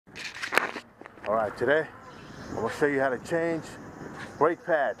Alright, today I'm going to show you how to change brake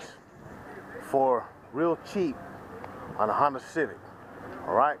pads for real cheap on a Honda Civic.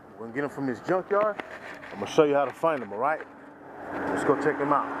 Alright, we're going to get them from this junkyard. I'm going to show you how to find them, alright? Let's go check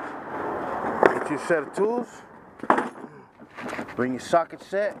them out. Get your set of tools. Bring your socket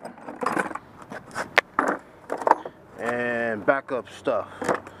set. And backup stuff.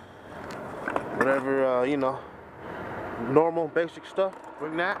 Whatever, you know, normal, basic stuff.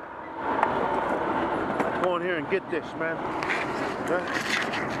 Bring that. Go in here and get this, man. Okay?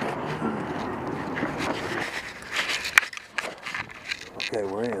 Okay,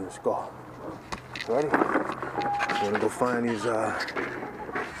 we're in. Let's go. Ready? We're gonna go find these.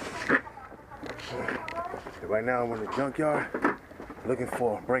 Right now, I'm in the junkyard looking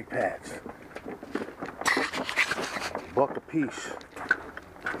for brake pads. $1 a piece.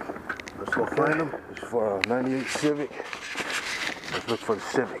 Let's go find them. It's for a '98 Civic. Let's look for the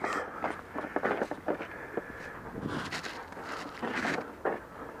Civics.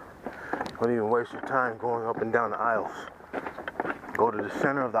 Don't even waste your time going up and down the aisles. Go to the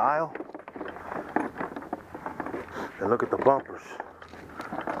center of the aisle and look at the bumpers.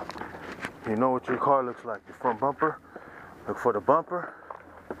 You know what your car looks like, the front bumper. Look for the bumper.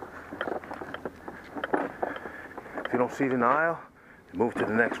 If you don't see it in the aisle, move to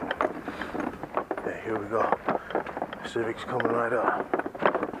the next one. Okay, here we go. Civic's coming right up.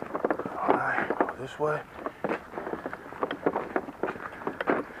 Alright, go this way.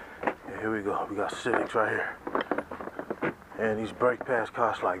 Here we go. We got Civics right here. And these brake pads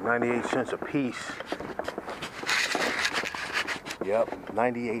cost like 98 cents a piece. Yep,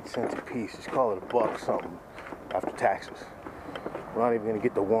 98 cents a piece. Let's call it $1 something after taxes. We're not even gonna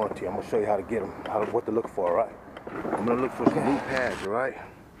get the warranty. I'm gonna show you how to get them, what to look for, alright? I'm gonna look for some new pads, alright?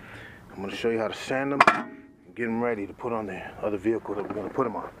 I'm gonna show you how to sand them and get them ready to put on the other vehicle that we're gonna put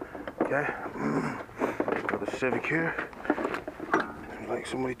them on. Okay? Got the Civic here. Like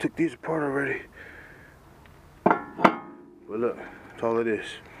somebody took these apart already. But look, that's all it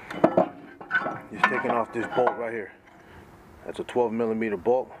is. Just taking off this bolt right here. That's a 12mm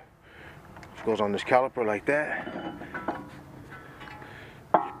bolt. It goes on this caliper like that.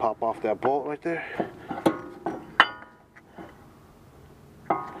 Just pop off that bolt right there.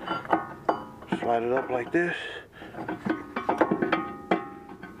 Slide it up like this.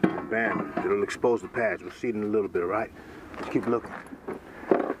 Bam, it'll expose the pads. We'll see it in a little bit, right? Let's keep looking.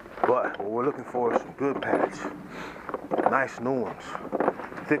 But what we're looking for is some good pads. Nice new ones.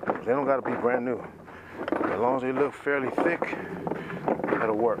 Thick ones. They don't gotta be brand new. As long as they look fairly thick,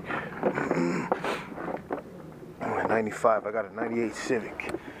 that'll work. I'm at 95. I got a '98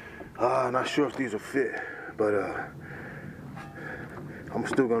 Civic. Not sure if these will fit, but I'm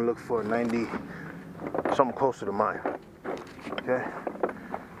still gonna look for a 90, something closer to mine. Okay?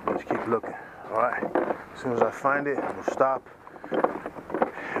 Let's keep looking. Alright? As soon as I find it, we'll stop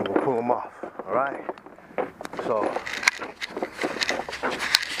and we'll pull them off. Alright? So,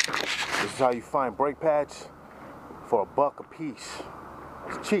 this is how you find brake pads for $1 a piece.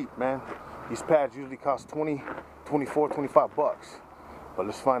 It's cheap, man. These pads usually cost 20, 24, 25 bucks. But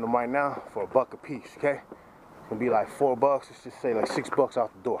let's find them right now for $1 a piece, okay? It's gonna be like $4. Let's just say like $6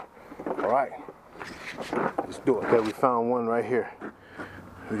 out the door. Alright? Let's do it. Okay, we found one right here.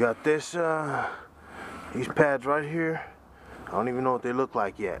 We got this, these pads right here. I don't even know what they look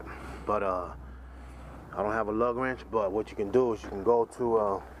like yet. But I don't have a lug wrench, but what you can do is you can go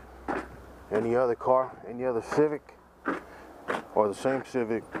to any other car, any other Civic, or the same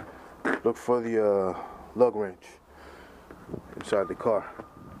Civic, look for the lug wrench inside the car.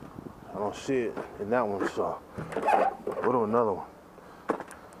 I don't see it in that one, so we'll do another one.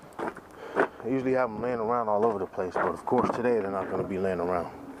 I usually have them laying around all over the place, but of course today they're not going to be laying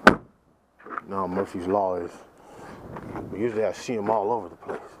around. You know how Murphy's Law is. But usually I see them all over the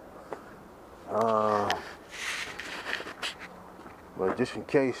place. But just in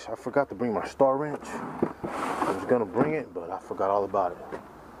case, I forgot to bring my star wrench. I was gonna bring it, but I forgot all about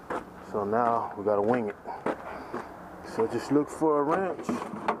it. So now we gotta wing it. So just look for a wrench.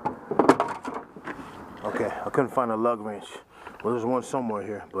 Okay, I couldn't find a lug wrench. Well, there's one somewhere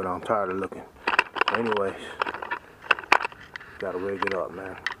here, but I'm tired of looking. Anyways, gotta rig it up,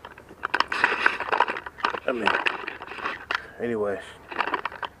 man. Anyways,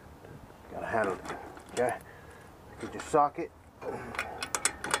 gotta handle it. Okay, get your socket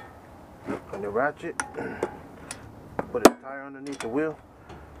and the ratchet. Put a tire underneath the wheel,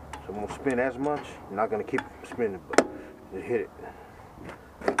 so it won't spin as much. You're not gonna keep spinning, but just hit it.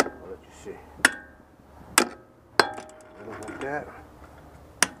 I'll let you see. Like that.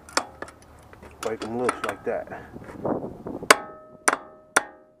 Break them loose like that.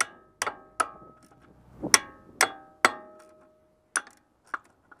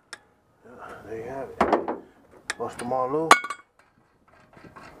 Bust them all loose.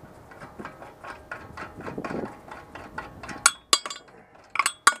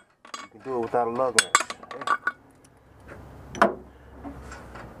 You can do it without a lug wrench. Okay?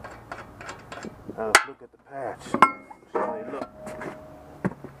 Now let's look at the pads. See how they look.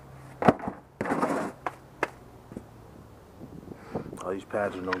 Oh, these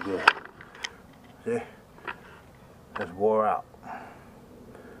pads are no good. See? That's wore out.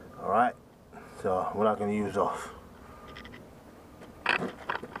 Alright? So we're not going to use those.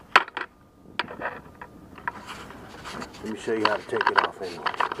 Let me show you how to take it off anyway.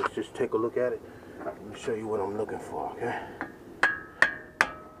 Let's just take a look at it. Let me show you what I'm looking for, okay?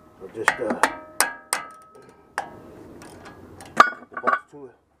 So just the bolt's too,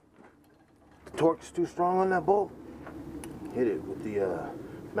 the torque's too strong on that bolt. Hit it with the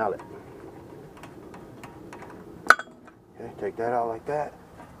mallet. Okay, take that out like that.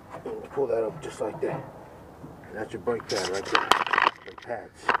 And pull that up just like that. And that's your brake pad right there. Brake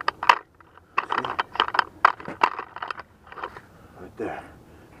pads. See? Right there.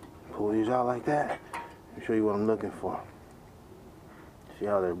 Pull these out like that. Let me show you what I'm looking for. See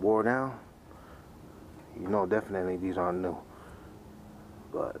how they're wore down? You know definitely these aren't new.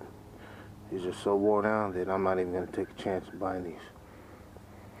 But these are so wore down that I'm not even going to take a chance of buying these.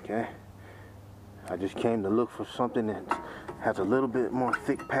 Okay? I just came to look for something that has a little bit more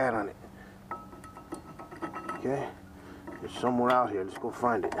thick pad on it. Okay? It's somewhere out here. Let's go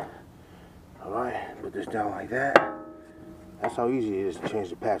find it. Alright, put this down like that. That's how easy it is to change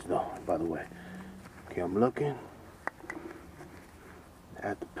the pads though, by the way. Okay, I'm looking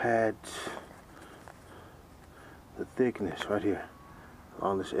at the pads, the thickness right here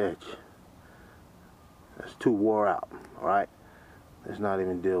on this edge. That's too wore out. Alright? Let's not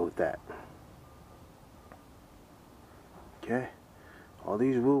even deal with that. Okay,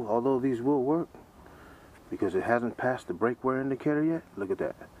 although these will work because it hasn't passed the brake wear indicator yet. Look at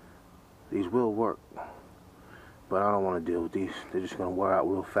that. These will work, but I don't want to deal with these. They're just gonna wear out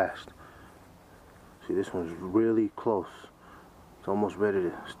real fast. See, this one's really close. It's almost ready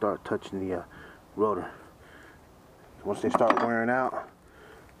to start touching the rotor. Once they start wearing out,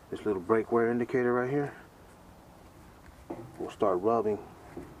 this little brake wear indicator right here will start rubbing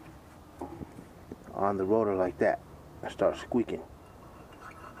on the rotor like that. I start squeaking.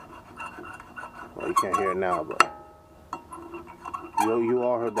 Well, you can't hear it now, but you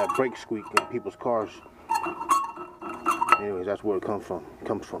all heard that brake squeak in people's cars. Anyways, that's where it comes from. It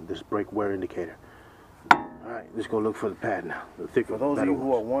comes from this brake wear indicator. Alright, let's go look for the pad now. The thicker, for those of you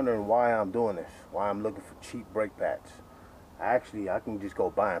who are wondering why I'm doing this, why I'm looking for cheap brake pads, I can just go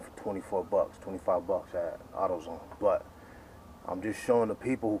buy them for 24 bucks, 25 bucks at AutoZone. But I'm just showing the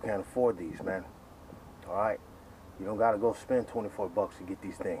people who can't afford these, man. Alright? You don't gotta go spend 24 bucks to get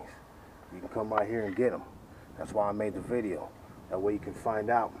these things. You can come right here and get them. That's why I made the video. That way you can find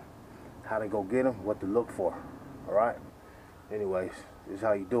out how to go get them, what to look for. Alright? Anyways, this is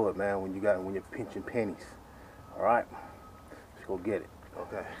how you do it, man, when you're pinching pennies. Alright? Let's go get it.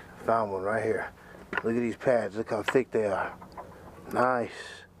 Okay. Found one right here. Look at these pads. Look how thick they are. Nice.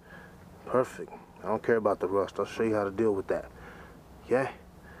 Perfect. I don't care about the rust. I'll show you how to deal with that. Okay?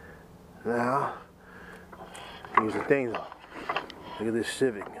 Now, here's the thing though. Look at this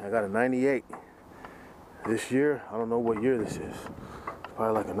Civic. I got a 98. This year, I don't know what year this is. It's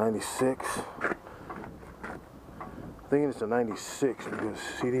probably like a 96. I'm thinking it's a 96 because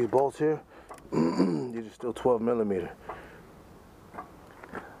see these bolts here? These are still 12 millimeter.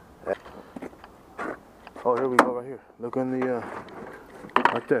 Oh, here we go right here. Look on the,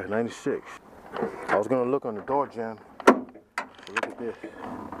 right there, 96. I was gonna look on the door jamb. But look at this.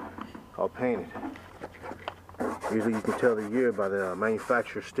 All painted. Usually you can tell the year by the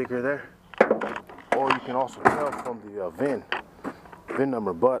manufacturer sticker there. Or you can also tell from the VIN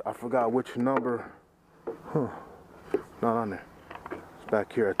number, but I forgot which number. Not on there. It's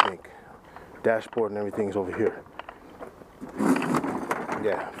back here, I think. Dashboard and everything is over here.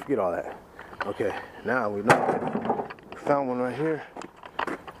 Yeah, forget all that. Okay, now we know. We found one right here.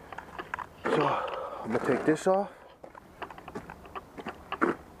 So I'm gonna take this off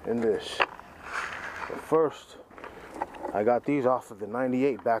and this. But first, I got these off of the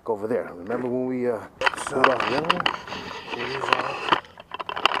 98 back over there. Remember when we pulled off the other one? Pull these off.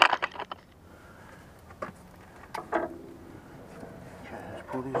 Okay, let's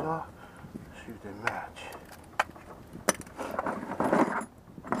pull these off. See if they match.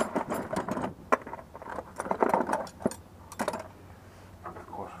 Of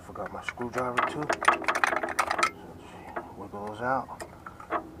course, I forgot my screwdriver too. So wiggle those out.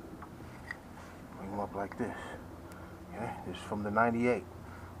 Bring them up like this. Okay, this is from the 98.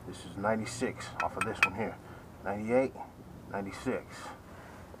 This is 96 off of this one here. 98, 96.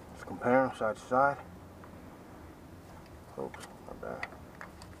 Let's compare them side to side. Oops, my bad.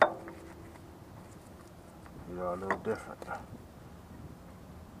 These are a little different.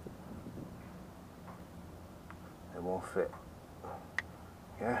 It won't fit.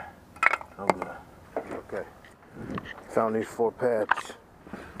 Yeah, I'm good. Okay. Found these 4 pads.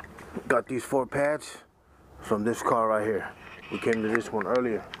 Got these 4 pads from this car right here. We came to this one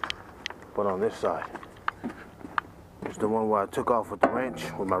earlier, but on this side. It's the one where I took off with the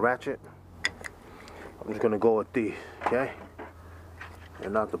wrench, with my ratchet. I'm just gonna go with these, okay? They're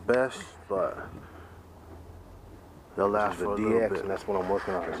not the best, but they'll last for a little bit. And that's what I'm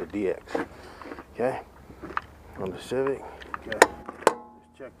working on, is a DX. Okay? On the Civic. Okay.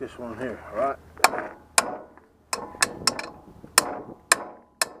 Let's check this one here, alright?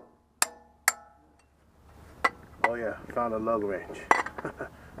 Oh yeah, found a lug wrench.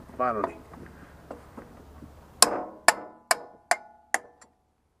 Finally.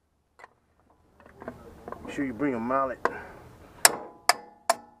 Make sure you bring a mallet.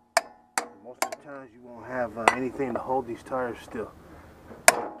 Most of the times you won't have anything to hold these tires still.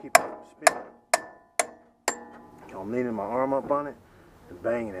 Keep it from spinning. I'm leaning my arm up on it and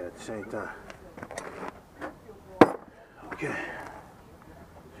banging it at the same time. Okay.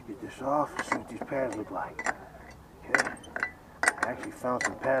 Let's get this off and see what these pads look like. Okay. I actually found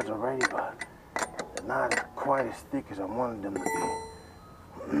some pads already, but they're not quite as thick as I wanted them to be.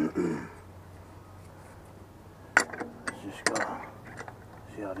 Let's just go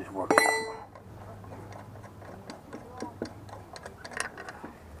see how this works out.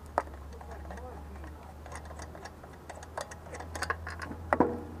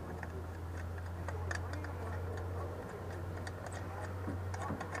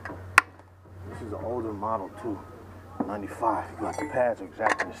 This is an older model too, 95, but the pads are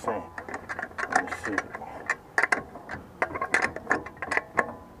exactly the same on the Civic.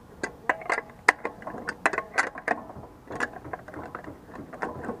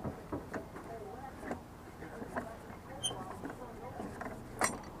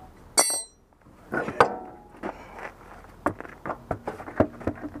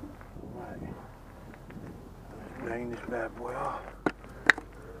 Bang this bad boy off.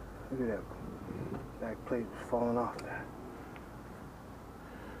 Look at that. Back plate was falling off there.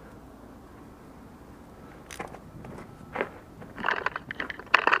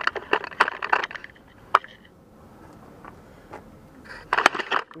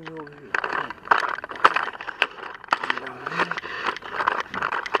 Bring it over here.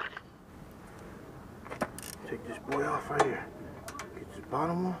 Take this boy off right here. Get this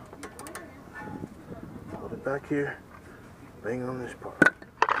bottom one. Hold it back here. Bang on this part.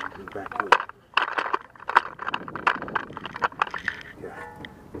 And back to it. Yeah.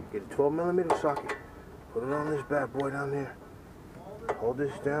 Get a 12mm socket. Put it on this bad boy down there. Hold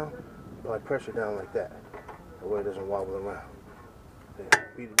this down. Apply pressure down like that. That way it doesn't wobble around. Then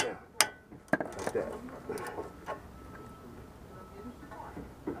beat it down. Like that.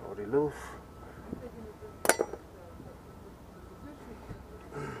 Already loose.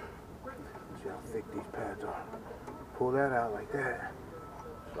 See how thick these pads are. Pull that out like that.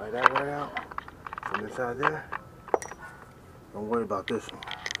 Slide that right out from inside there. Don't worry about this one.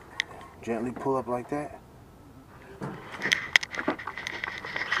 Gently pull up like that.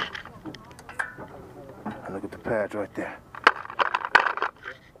 And look at the pads right there.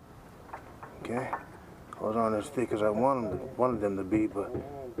 Okay. I was on as thick as I wanted them to be, but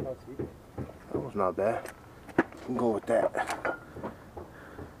that was not bad. You can go with that.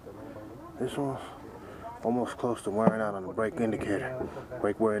 This one's almost close to wearing out on the brake indicator.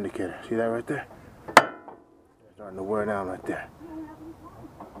 Brake wear indicator. See that right there? Starting to wear down right there.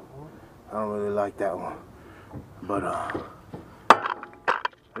 I don't really like that one. But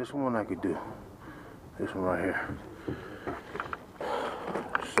this one I could do. This one right here.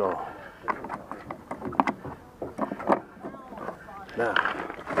 So now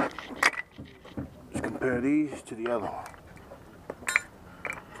let's compare these to the other one.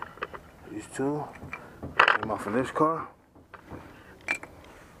 These two came off of this car.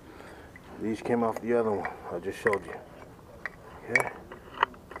 These came off the other one I just showed you. Okay.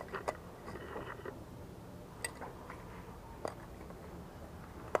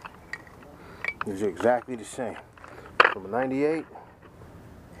 These are exactly the same. From a 98.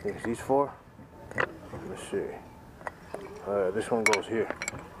 I think it's these 4. Let's see. This one goes here.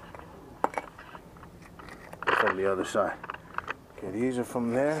 From the other side. Okay, these are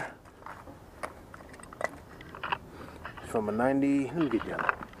from there. From a 90. Let me get the other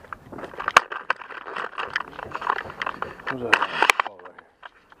one. What's that? Oh, right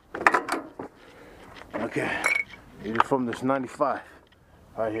here. Okay, these are from this 95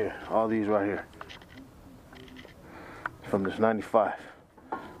 right here. All these right here from this 95.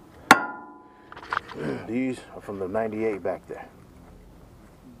 These are from the 98 back there.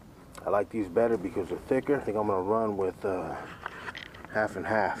 I like these better because they're thicker. I think I'm gonna run with half and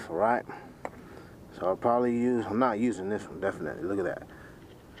half. All right. So I'll probably use. I'm not using this one definitely. Look at that.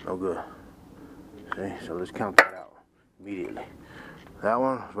 No good. See? So let's count that out immediately. That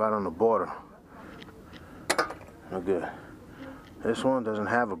one is right on the border. No good. This one doesn't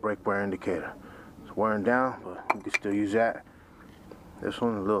have a brake wear indicator. It's wearing down, but you can still use that. This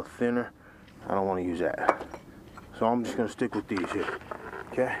one's a little thinner. I don't want to use that. So I'm just going to stick with these here.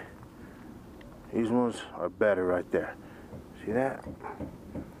 Okay? These ones are better right there. See that?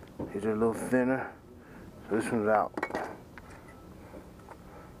 These are a little thinner. So this one's out.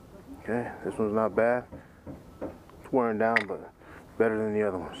 Okay? This one's not bad. It's wearing down, but better than the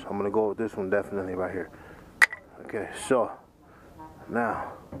other ones. I'm going to go with this one definitely right here. Okay, so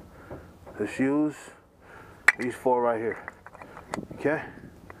now let's use these 4 right here. Okay?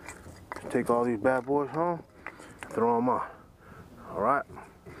 Let's take all these bad boys home, throw them on. Alright?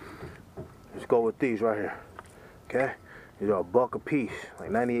 Let's go with these right here. Okay? These are $1 a piece,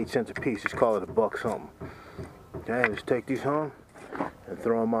 like 98 cents a piece. Let's call it $1 something. Okay, let's take these home and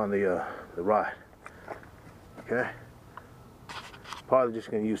throw them on the ride. Okay? Probably just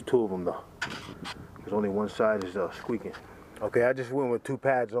gonna use 2 of them though, because only one side is squeaking. Okay, I just went with 2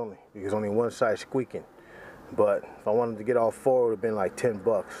 pads only because only one side is squeaking. But if I wanted to get all 4, it would have been like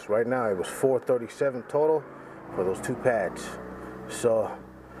 $10. Right now it was $4.37 total for those 2 pads. So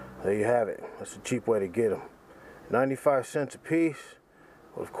there you have it. That's a cheap way to get them. 95 cents a piece.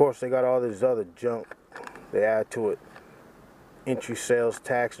 Well, of course they got all this other junk they add to it. Entry sales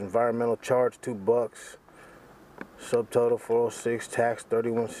tax, environmental charge $2. Subtotal 406, tax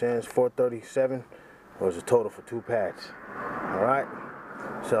 31 cents, 437 was a total for 2 pads. All right,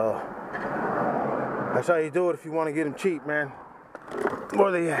 so that's how you do it if you want to get them cheap, man. Where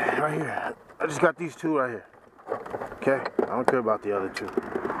are they at? Right here. I just got these 2 right here. Okay, I don't care about the other 2.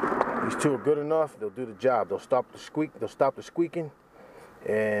 These 2 are good enough. They'll do the job. They'll stop the squeak. They'll stop the squeaking,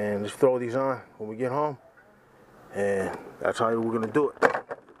 and just throw these on when we get home. And that's how we're gonna do it.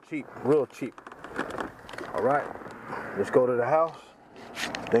 Cheap, real cheap. All right, let's go to the house.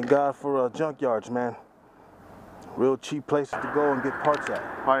 Thank God for junkyards, man. Real cheap places to go and get parts at.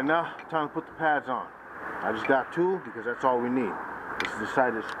 All right, now time to put the pads on. I just got 2 because that's all we need. This is the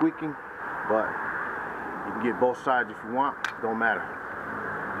side that's squeaking, but you can get both sides if you want. Don't matter.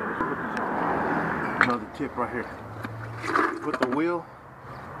 Okay, let's put this on. Another tip right here. Put the wheel.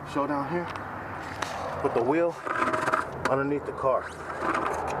 Show down here. Put the wheel underneath the car,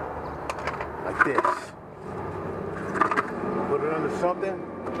 like this. Put it under something,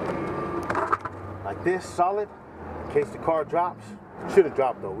 like this, solid, in case the car drops. It shouldn't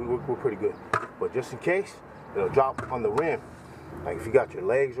drop though, we're pretty good. But just in case, it'll drop on the rim. Like if you got your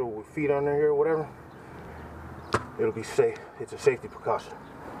legs or feet under here or whatever, it'll be safe. It's a safety precaution.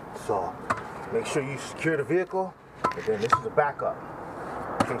 So make sure you secure the vehicle, and then this is a backup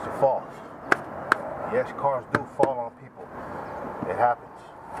in case it falls. Yes, cars do fall on people. It happens.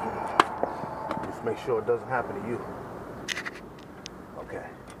 Just make sure it doesn't happen to you. Okay.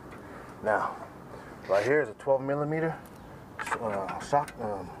 Now, right here is a 12mm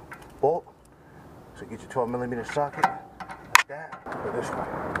bolt. So get your 12mm socket like that. Go this way.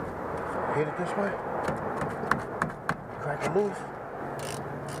 So hit it this way. Crack it loose.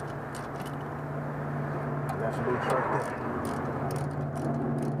 And that's loose right there.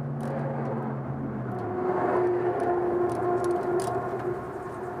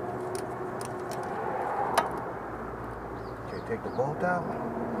 Take the bolt out.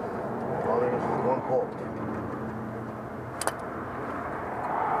 All there is 1 bolt.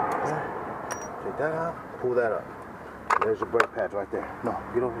 Okay. Take that out. Pull that up. There's your brake pads right there. No,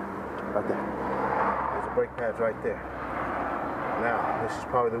 get over here. Right there. There's the brake pads right there. Now, this is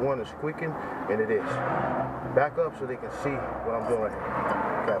probably the one that's squeaking, and it is. Back up so they can see what I'm doing right here.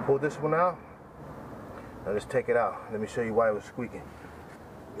 Okay, I pulled this one out. Now let's take it out. Let me show you why it was squeaking.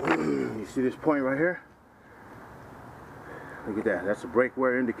 You see this point right here? Look at that. That's a brake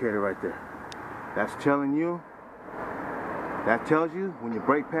wear indicator right there. That tells you when your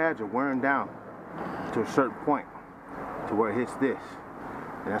brake pads are wearing down to a certain point, to where it hits this.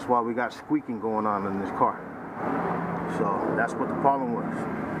 And that's why we got squeaking going on in this car. So that's what the problem was.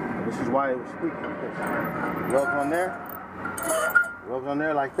 And this is why it was squeaking. Because rubs on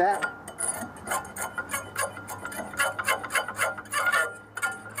there like that.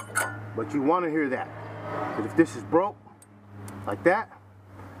 But you want to hear that. Because if this is broke, like that,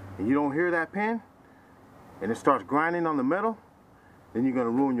 and you don't hear that pin, and it starts grinding on the metal, then you're going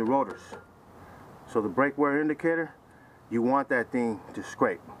to ruin your rotors. So the brake wear indicator, you want that thing to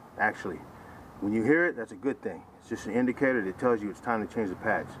scrape. Actually, when you hear it, that's a good thing. It's just an indicator that tells you it's time to change the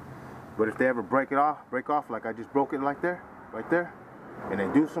pads. But if they ever break off like I just broke it like there, right there, and they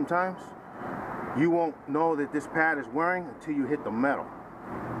do sometimes, you won't know that this pad is wearing until you hit the metal.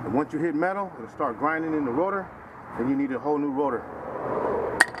 And once you hit metal, it'll start grinding in the rotor, and you need a whole new rotor.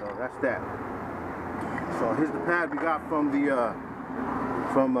 So that's that. So here's the pad we got from the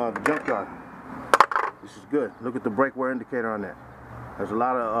junkyard. This is good. Look at the brake wear indicator on that. There's a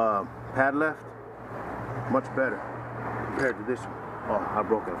lot of pad left. Much better compared to this one. Oh, I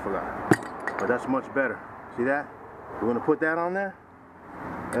broke it, I forgot. But that's much better. See that? We're gonna put that on there.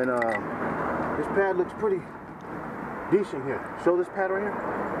 And this pad looks pretty decent here. Show this pad right here.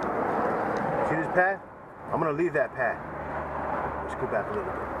 See this pad? I'm gonna leave that pad. Let's go back a little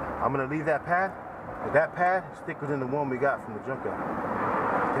bit. I'm gonna leave that pad. But that pad is thicker than the one we got from the junkyard.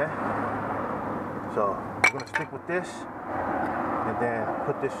 Okay? So we're gonna stick with this and then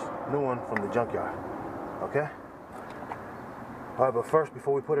put this new one from the junkyard. Okay? All right, but first,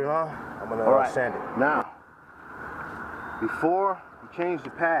 before we put it on, I'm gonna sand it. Now, before we change the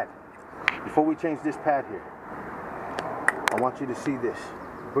pad, before we change this pad here, I want you to see this.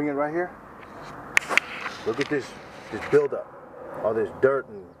 Bring it right here. Look at this buildup. All this dirt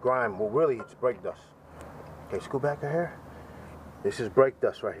and grime. Well, really, it's brake dust. Okay, scoot back right here. This is brake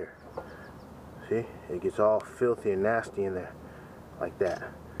dust right here. See? It gets all filthy and nasty in there. Like that.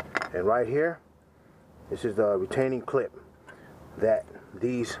 And right here, this is the retaining clip that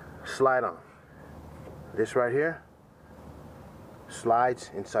these slide on. This right here slides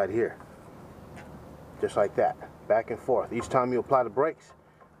inside here. Just like that. Back and forth. Each time you apply the brakes,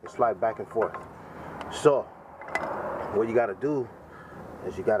 it slides back and forth. So, what you gotta do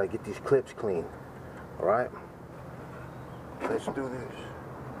is you gotta get these clips clean. Alright? Let's do this.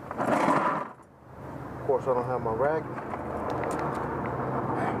 Of course, I don't have my rag.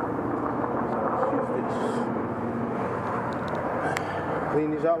 So let's use this. Clean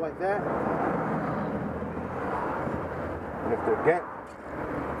these out like that. And if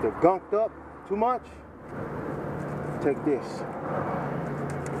they're gunked up too much, take this.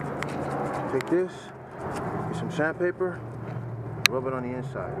 Take this, get some sandpaper, rub it on the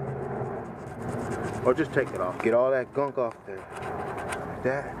inside. Or just take it off. Get all that gunk off there. Like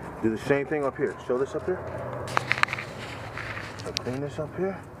that. Do the same thing up here. Show this up here. So clean this up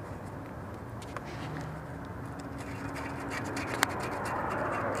here.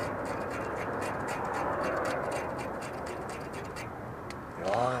 Get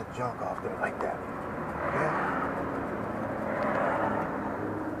all that junk off there like that. Okay?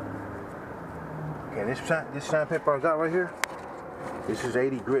 Okay, this sandpaper I got right here, this is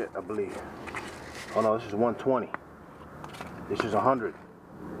 80 grit, I believe. Oh no, this is 120. This is 100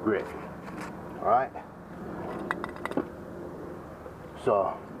 grit. Alright?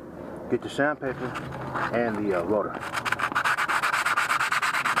 So, get the sandpaper and the rotor.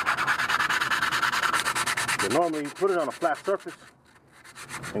 So normally, you put it on a flat surface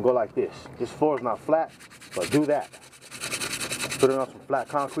and go like this. This floor is not flat, but do that. Put it on some flat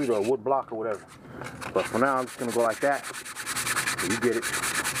concrete or a wood block or whatever. But for now, I'm just gonna go like that. So you get it.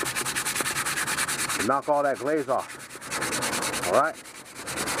 And knock all that glaze off. All right?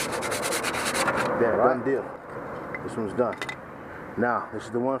 There, done deal. This one's done. Now, this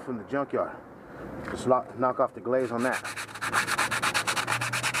is the one from the junkyard. Just knock off the glaze on that.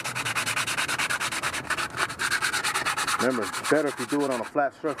 Remember, it's better if you do it on a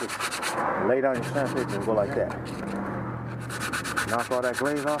flat surface. Lay down your sandpaper and go like that. Knock all that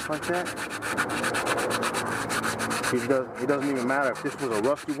glaze off like that. It doesn't even matter if this was a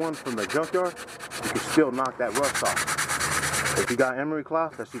rusty one from the junkyard, you can still knock that rust off. If you got emery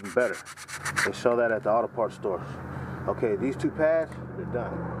cloth, that's even better. They sell that at the auto parts stores. Okay, these two pads, they're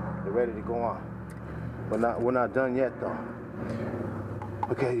done. They're ready to go on. But we're not done yet though.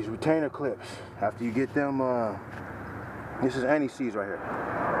 Okay, these retainer clips, after you get them, this is anti-seize right here.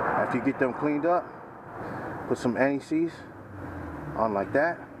 After you get them cleaned up, put some anti-seize on like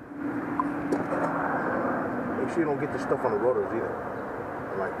that. Make sure you don't get the stuff on the rotors either.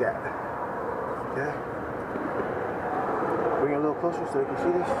 Like that. Okay? Bring it a little closer so you can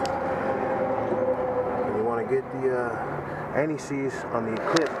see this. And you want to get the anti-seize on the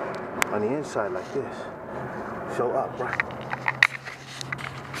clip on the inside like this. Show up, right?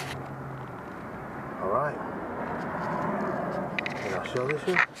 Alright. And I'll show this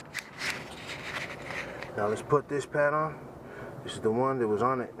here. Now let's put this pad on. This is the one that was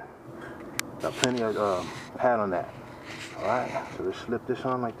on it. Got plenty of pad on that. Alright, so let's slip this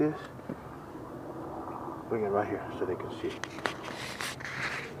on like this. bring it right here so they can see it.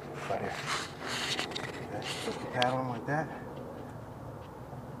 Right here. Okay, put the pad on like that.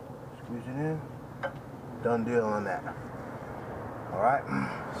 Squeeze it in. Done deal on that. Alright,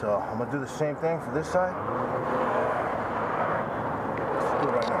 so I'm gonna do the same thing for this side. Let's do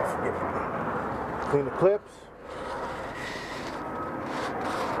it right now, forget it. Clean the clips.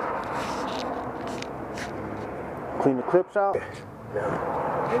 Clean the clips out. Okay.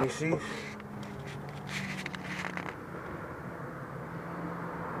 Now, any seats?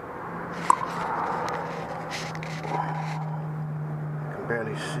 I can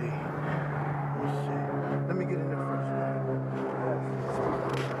barely see. Let's see. Let me get in there first.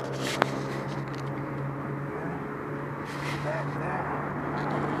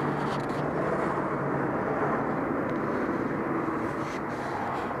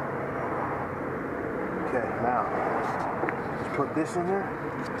 Okay, now let's put this in there.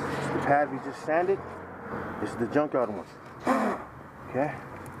 It's the pad we just sanded. This is the junkyard one. Okay,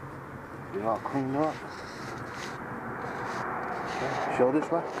 get it all cleaned up. Okay, show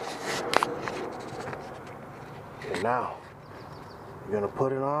this way. Okay, now you're gonna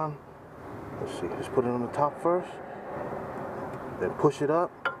put it on. Let's see, just put it on the top first. Then push it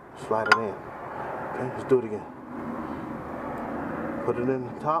up, slide it in. Okay, let's do it again. Put it in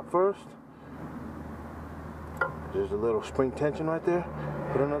the top first. There's a little spring tension right there.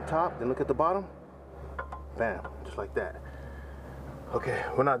 Put it on the top, then look at the bottom. Bam, just like that. Okay,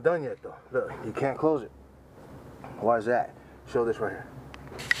 we're not done yet though. Look, you can't close it. Why is that? Show this right here.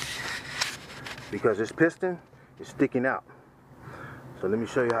 Because this piston is sticking out. So let me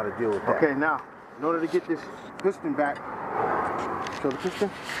show you how to deal with that. Okay, now, in order to get this piston back, show the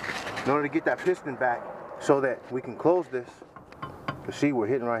piston. In order to get that piston back so that we can close this, you see we're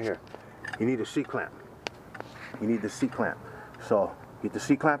hitting right here. You need a C-clamp. You need the C-clamp. So get the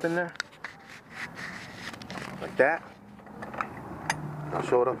C-clamp in there, like that. I'll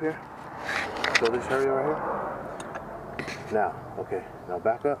show it up here. Show this area right here. Now, okay, now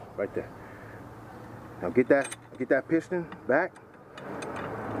back up right there. Now get that piston back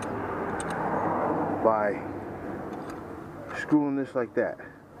by screwing this like that.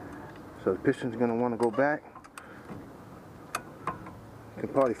 So the piston's gonna want to go back. Can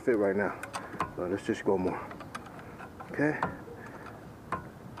probably fit right now, but let's just go more. Okay.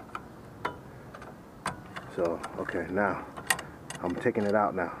 So, okay, now I'm taking it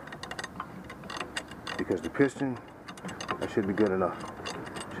out now because the piston, that should be good enough.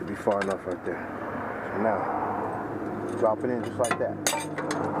 Should be far enough right there. So now, drop it in just like that.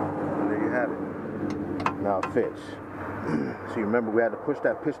 And there you have it. Now it fits. So you remember we had to push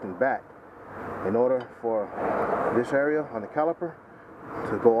that piston back in order for this area on the caliper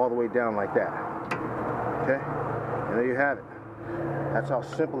to go all the way down like that. Okay? And there you have it. That's how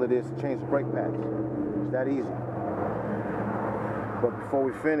simple it is to change the brake pads. It's that easy. But before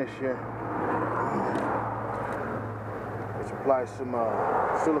we finish here, let's apply some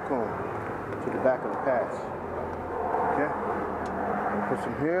silicone to the back of the pads. Okay? Put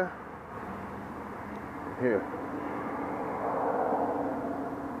some here, here.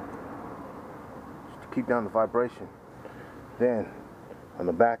 Just to keep down the vibration. Then, on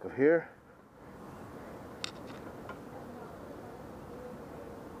the back of here,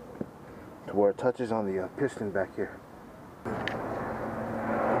 to where it touches on the piston back here.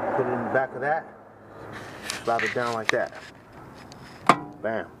 Put it in the back of that, slide it down like that.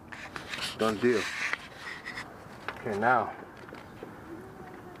 Bam. Done deal. Okay, now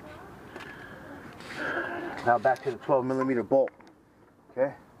back to the 12mm bolt.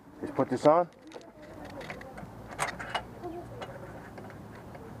 Okay, let's put this on.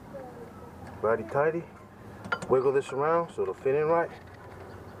 Righty tighty. Wiggle this around so it'll fit in right.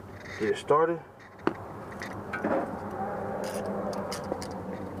 Get it started.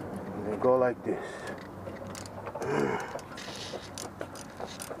 And then go like this.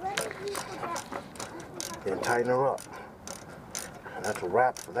 Then tighten her up. And that's a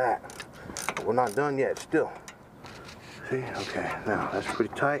wrap for that. But we're not done yet still. See? Okay, now that's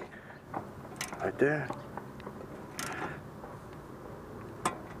pretty tight. Right there.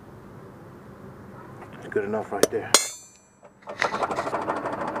 That's good enough right there.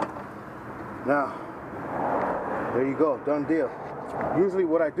 Now, there you go, done deal. Usually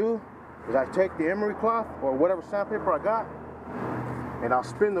what I do is I take the emery cloth or whatever sandpaper I got and I'll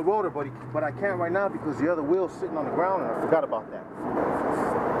spin the rotor, but I can't right now because the other wheel's sitting on the ground and I forgot about that.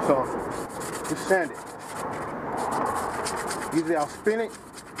 So, just sand it. Usually I'll spin it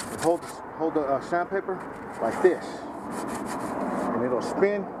and hold the sandpaper like this. And it'll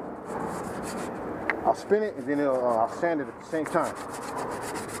spin. I'll spin it and then I'll sand it at the same time.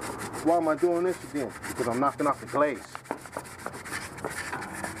 Why am I doing this again? Because I'm knocking off the glaze.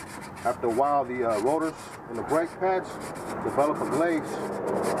 After a while, the rotors and the brake pads develop a glaze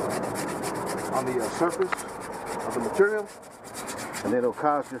on the surface of the material, and it'll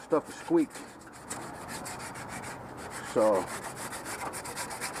cause your stuff to squeak. So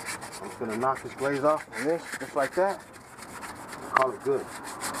I'm just gonna knock this glaze off on this, just like that. Call it good.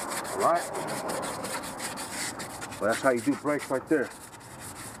 All right. Well, that's how you do brakes right there.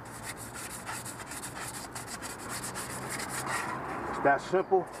 It's that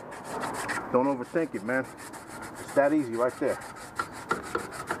simple. Don't overthink it, man. It's that easy right there.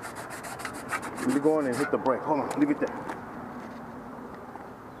 Let me go in and hit the brake. Hold on, leave it there.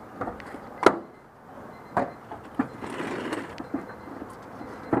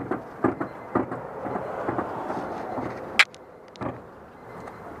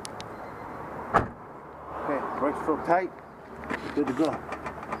 Okay, brakes feel tight. Good to go.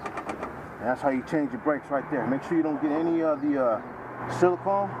 And that's how you change your brakes right there. Make sure you don't get any of the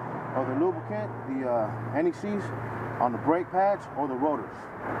silicone or the lubricant, the anti-seize on the brake pads or the rotors.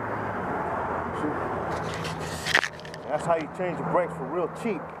 That's how you change the brakes for real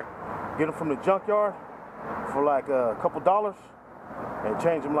cheap. Get them from the junkyard for like a couple dollars and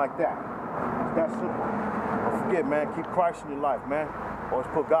change them like that. It's that simple. Don't forget, man, keep Christ in your life, man. Always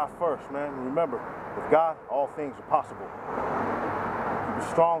put God first, man. And remember, with God, all things are possible. Keep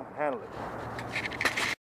it strong and handle it.